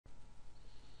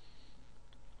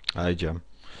Hi Jim.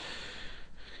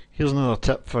 Here's another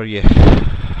tip for you.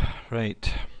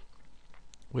 Right,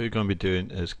 what you're going to be doing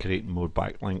is creating more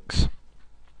backlinks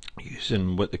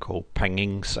using what they call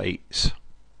pinging sites.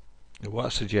 Now, what I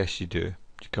suggest you do,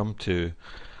 you come to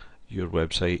your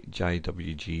website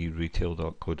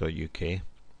jwgretail.co.uk and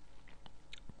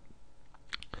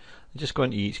just go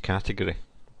into each category.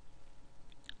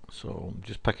 So I'm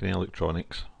just picking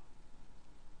electronics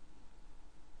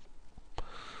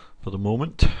for the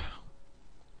moment,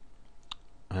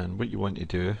 and what you want to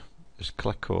do is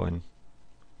click on,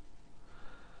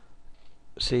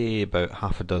 say, about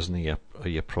half a dozen of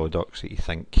your products that you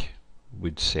think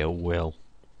would sell well.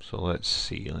 So let's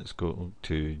see, let's go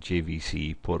to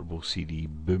JVC portable CD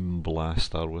boom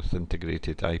blaster with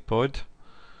integrated iPod.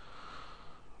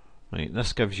 Right,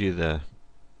 this gives you the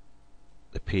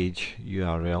page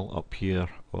URL up here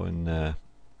on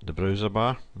the browser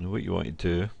bar. And what you want to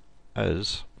do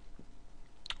is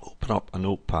open up a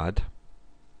notepad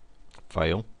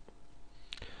file.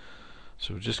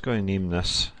 So we're just going to name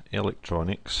this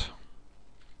electronics.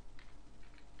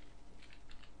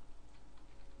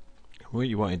 What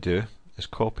you want to do is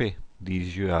copy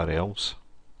these URLs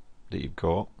that you've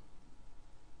got.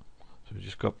 So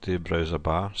just go up to the browser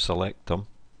bar, select them,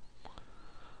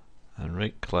 and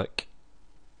right click,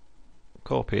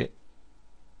 copy,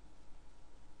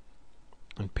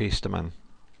 and paste them in.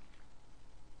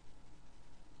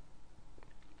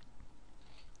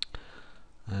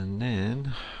 And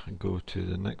then go to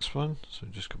the next one, so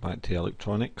just go back to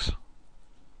electronics.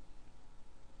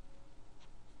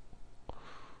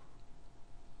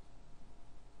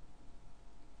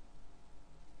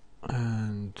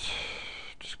 And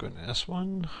just go into this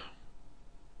one.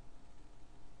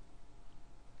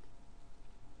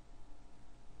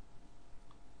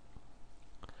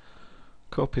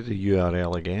 Copy the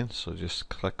URL again, so just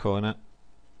click on it,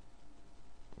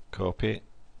 copy,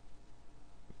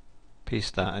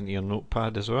 paste that into your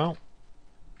notepad as well.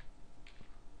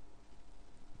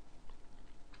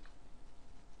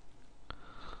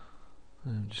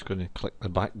 I'm just going to click the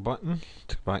back button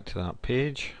to go back to that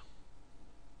page.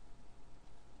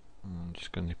 I'm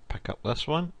just going to pick up this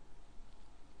one.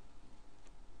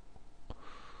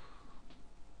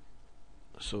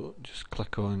 So just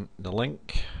click on the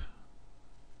link,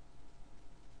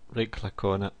 right click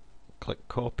on it, click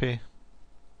copy,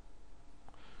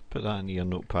 put that into your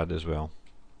notepad as well,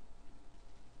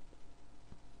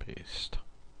 paste.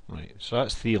 Right, so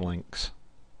that's 3 links.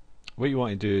 What you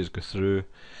want to do is go through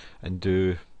and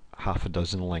do half a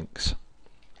dozen links.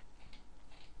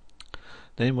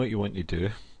 Then what you want to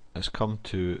do is come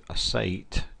to a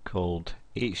site called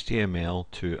HTML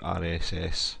to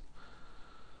RSS.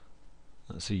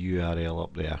 That's the URL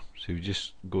up there. So you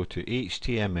just go to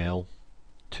HTML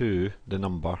to the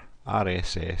number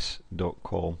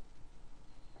RSS.com.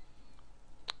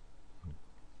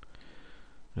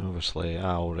 Obviously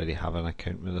I already have an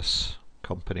account with this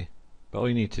company, but all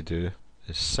you need to do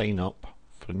is sign up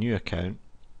for a new account.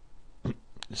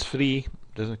 It's free,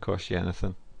 doesn't cost you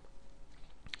anything.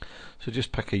 So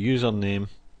just pick a username,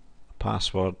 a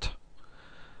password,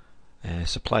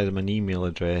 supply them an email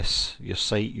address, your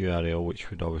site URL, which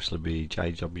would obviously be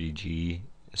JWG,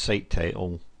 site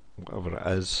title, whatever it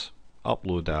is,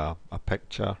 upload a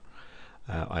picture,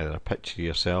 either a picture of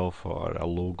yourself or a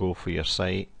logo for your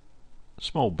site,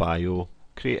 small bio,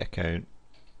 create account,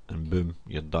 and boom,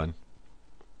 you're done.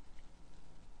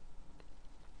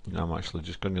 Now I'm actually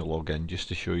just going to log in just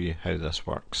to show you how this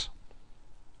works.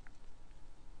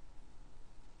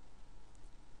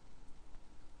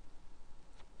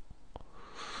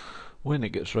 When it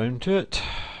gets round to it.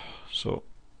 So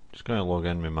just going to log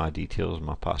in with my details and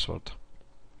my password.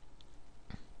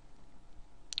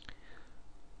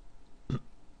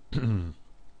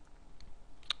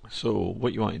 So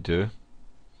what you want to do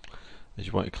is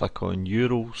you want to click on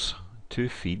URLs to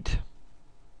feed.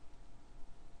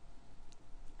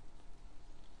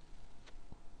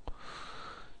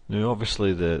 Now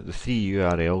obviously the 3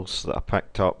 URLs that I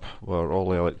picked up were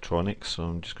all electronics, so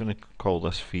I'm just going to call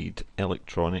this feed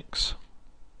electronics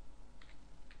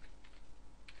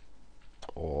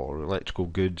or electrical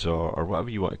goods or whatever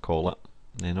you want to call it.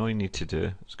 And then all you need to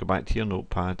do is go back to your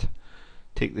notepad,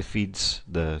 take the feeds,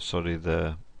 the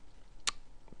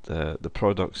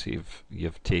products that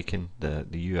you've taken, the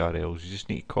URLs, you just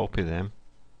need to copy them,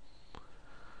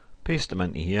 paste them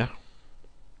into here,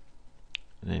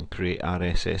 and then create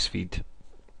RSS feed.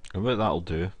 And what that'll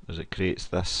do is it creates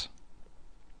this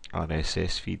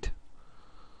RSS feed.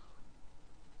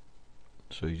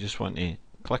 So you just want to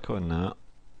click on that,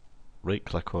 right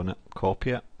click on it, copy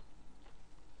it,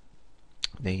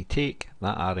 then you take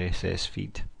that RSS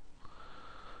feed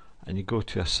and you go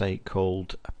to a site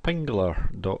called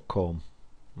pingler.com,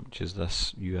 which is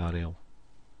this URL,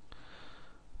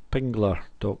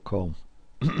 pingler.com.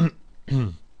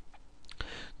 Now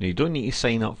you don't need to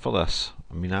sign up for this.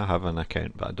 I mean, I have an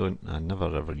account, but I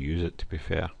never ever use it, to be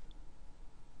fair.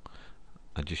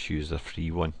 I just use the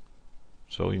free one.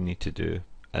 So all you need to do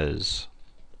is,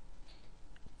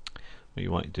 what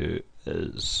you want to do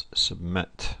is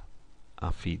submit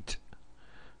a feed.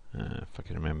 If I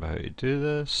can remember how to do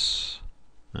this,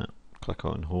 click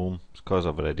on home. It's because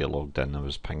I've already logged in, I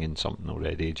was pinging something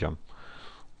already, Jim.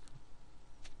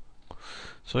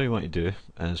 So all you want to do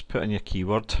is put in your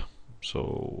keyword.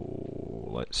 So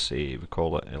let's say we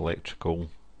call it electrical.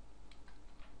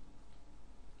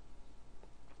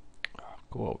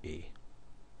 Go away.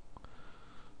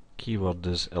 Keyword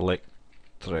is electrical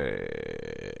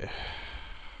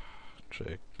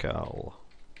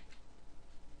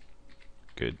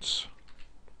goods.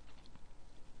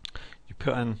 You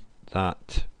put in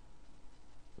that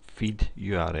feed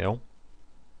URL,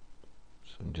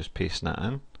 so I'm just pasting that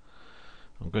in.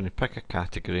 I'm going to pick a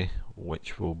category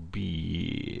which will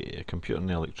be computer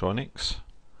and electronics.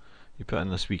 You put in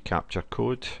this wee capture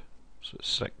code, so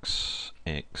it's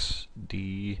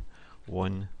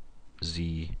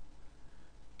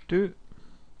 6XD1Z2.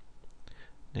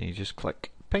 Then you just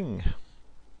click ping.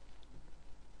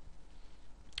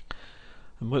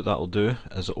 And what that will do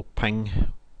is it will ping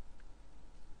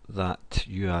that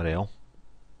URL,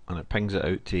 and it pings it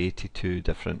out to 82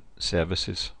 different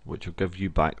services, which will give you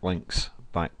backlinks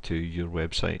back to your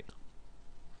website.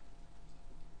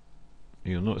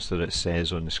 You'll notice that it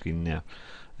says on the screen there,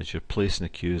 as your place in the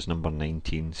queue is number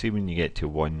 19. See, when you get to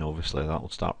 1, obviously that will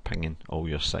start pinging all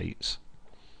your sites.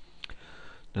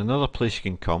 Now, another place you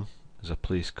can come is a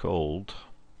place called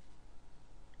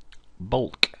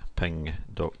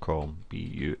bulkping.com,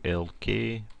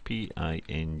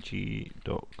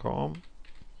 bulkping.com.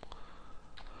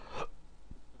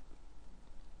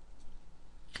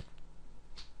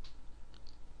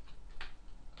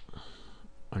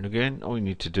 And again, all you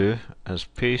need to do is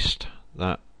paste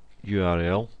that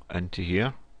URL into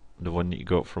here, the one that you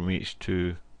got from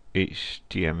HTML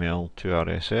to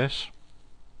RSS.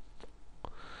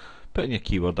 Put in your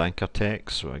keyword anchor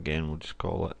text, so again we'll just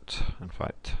call it, in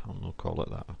fact I'll not call it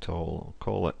that at all, I'll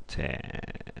call it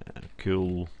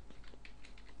cool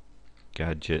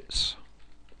gadgets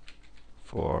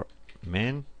for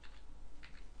men.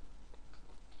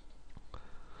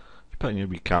 Put in your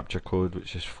recapture code,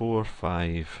 which is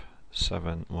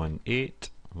 45718.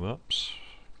 Whoops,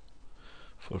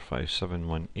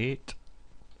 45718.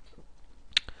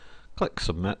 Click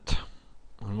submit,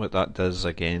 and what that does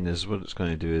again is, what it's going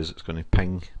to do is it's going to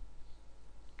ping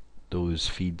those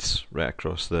feeds right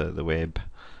across the web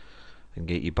and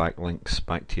get you backlinks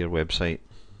back to your website,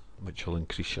 which will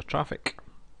increase your traffic.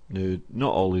 Now,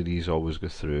 not all of these always go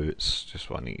through, it's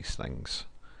just one of these things.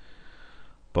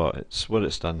 But it's what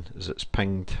it's done is it's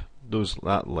pinged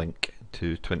that link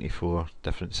to 24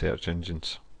 different search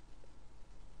engines,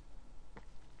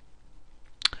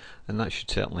 and that should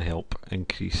certainly help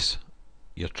increase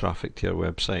your traffic to your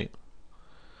website.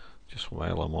 Just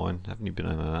while I'm on, haven't you been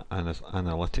in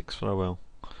analytics for a while?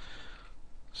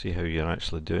 See how you're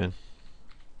actually doing.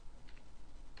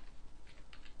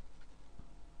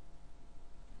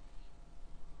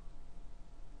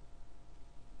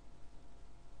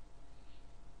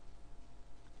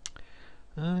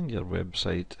 And your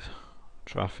website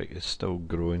traffic is still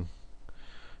growing.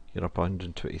 You're up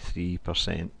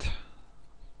 123%.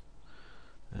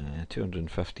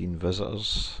 215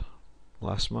 visitors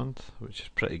last month, which is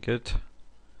pretty good.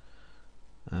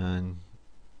 And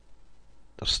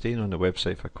they're staying on the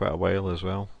website for quite a while as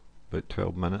well, about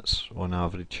 12 minutes on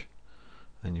average.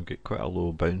 And you've got quite a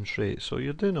low bounce rate, so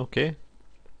you're doing okay.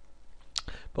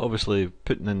 But obviously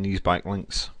putting in these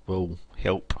backlinks will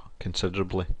help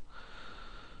considerably.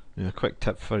 Now, a quick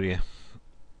tip for you.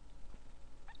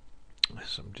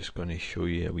 So I'm just going to show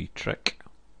you a wee trick.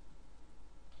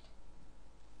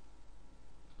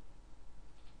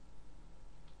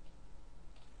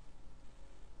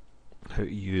 How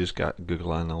to use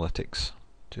Google Analytics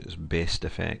to its best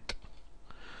effect.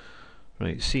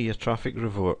 Right, see your traffic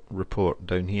report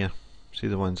down here. See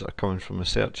the ones that are coming from the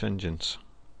search engines.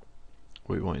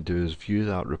 What you want to do is view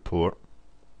that report.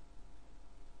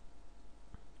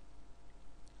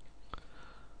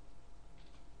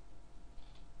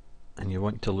 And you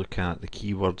want to look at the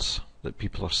keywords that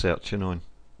people are searching on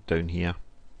down here.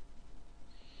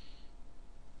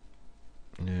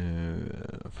 Now,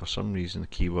 for some reason the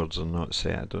keywords are not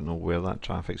set. I don't know where that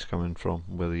traffic's coming from,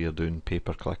 whether you're doing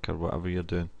pay-per-click or whatever you're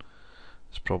doing.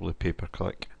 It's probably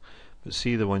pay-per-click. but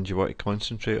see the ones you want to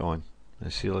concentrate on. I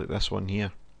see like this one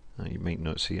here. You might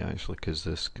not see actually because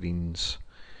the screen's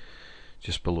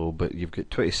just below, but you've got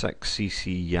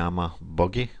 26cc Yamaha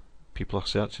buggy people are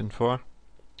searching for,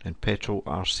 and petrol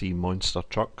RC monster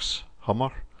trucks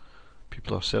Hummer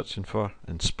people are searching for,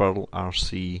 and Spurl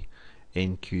RC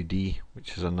NQD,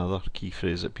 which is another key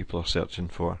phrase that people are searching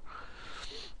for.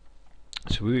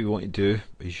 So what we want to do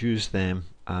is use them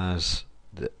as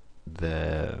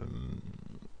the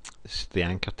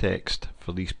anchor text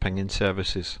for these pinging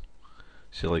services.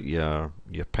 So like your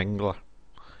pingler,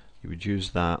 you would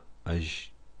use that as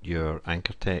your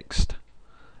anchor text.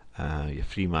 Your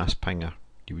free mass pinger,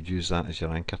 you would use that as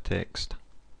your anchor text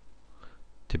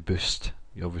to boost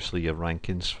obviously your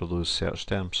rankings for those search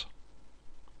terms.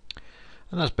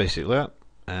 And that's basically it.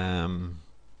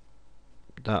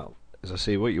 That, as I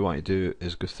say, what you want to do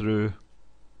is go through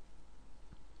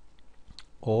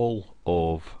all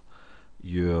of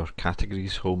your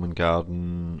categories: home and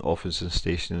garden, office and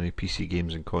stationery, PC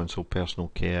games and console,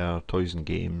 personal care, toys and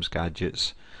games,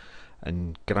 gadgets,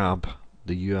 and grab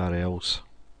the URLs,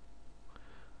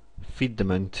 feed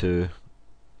them into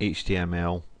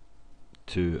HTML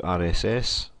to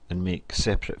RSS, and make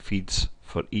separate feeds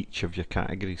for each of your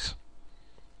categories.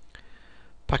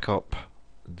 Pick up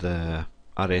the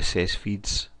RSS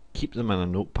feeds, keep them in a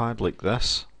notepad like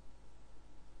this.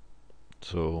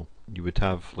 So you would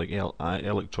have like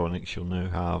electronics, you'll now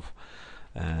have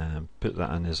put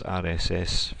that in as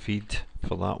RSS feed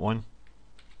for that one,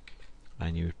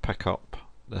 and you would pick up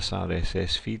this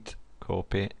RSS feed,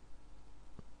 copy it,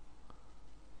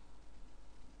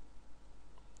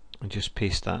 and just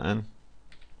paste that in.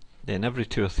 Then every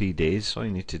 2 or 3 days all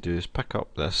you need to do is pick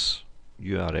up this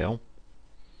URL,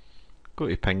 go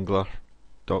to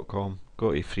pingler.com,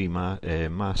 go to free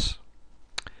mass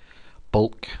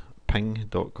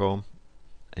bulkping.com,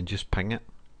 and just ping it,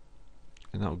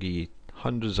 and that'll give you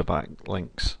hundreds of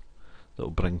backlinks that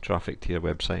will bring traffic to your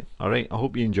website. Alright, I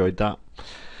hope you enjoyed that.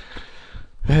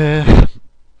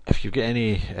 If you've got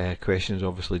any questions,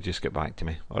 obviously just get back to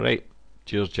me. Alright,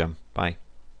 cheers Jim, bye.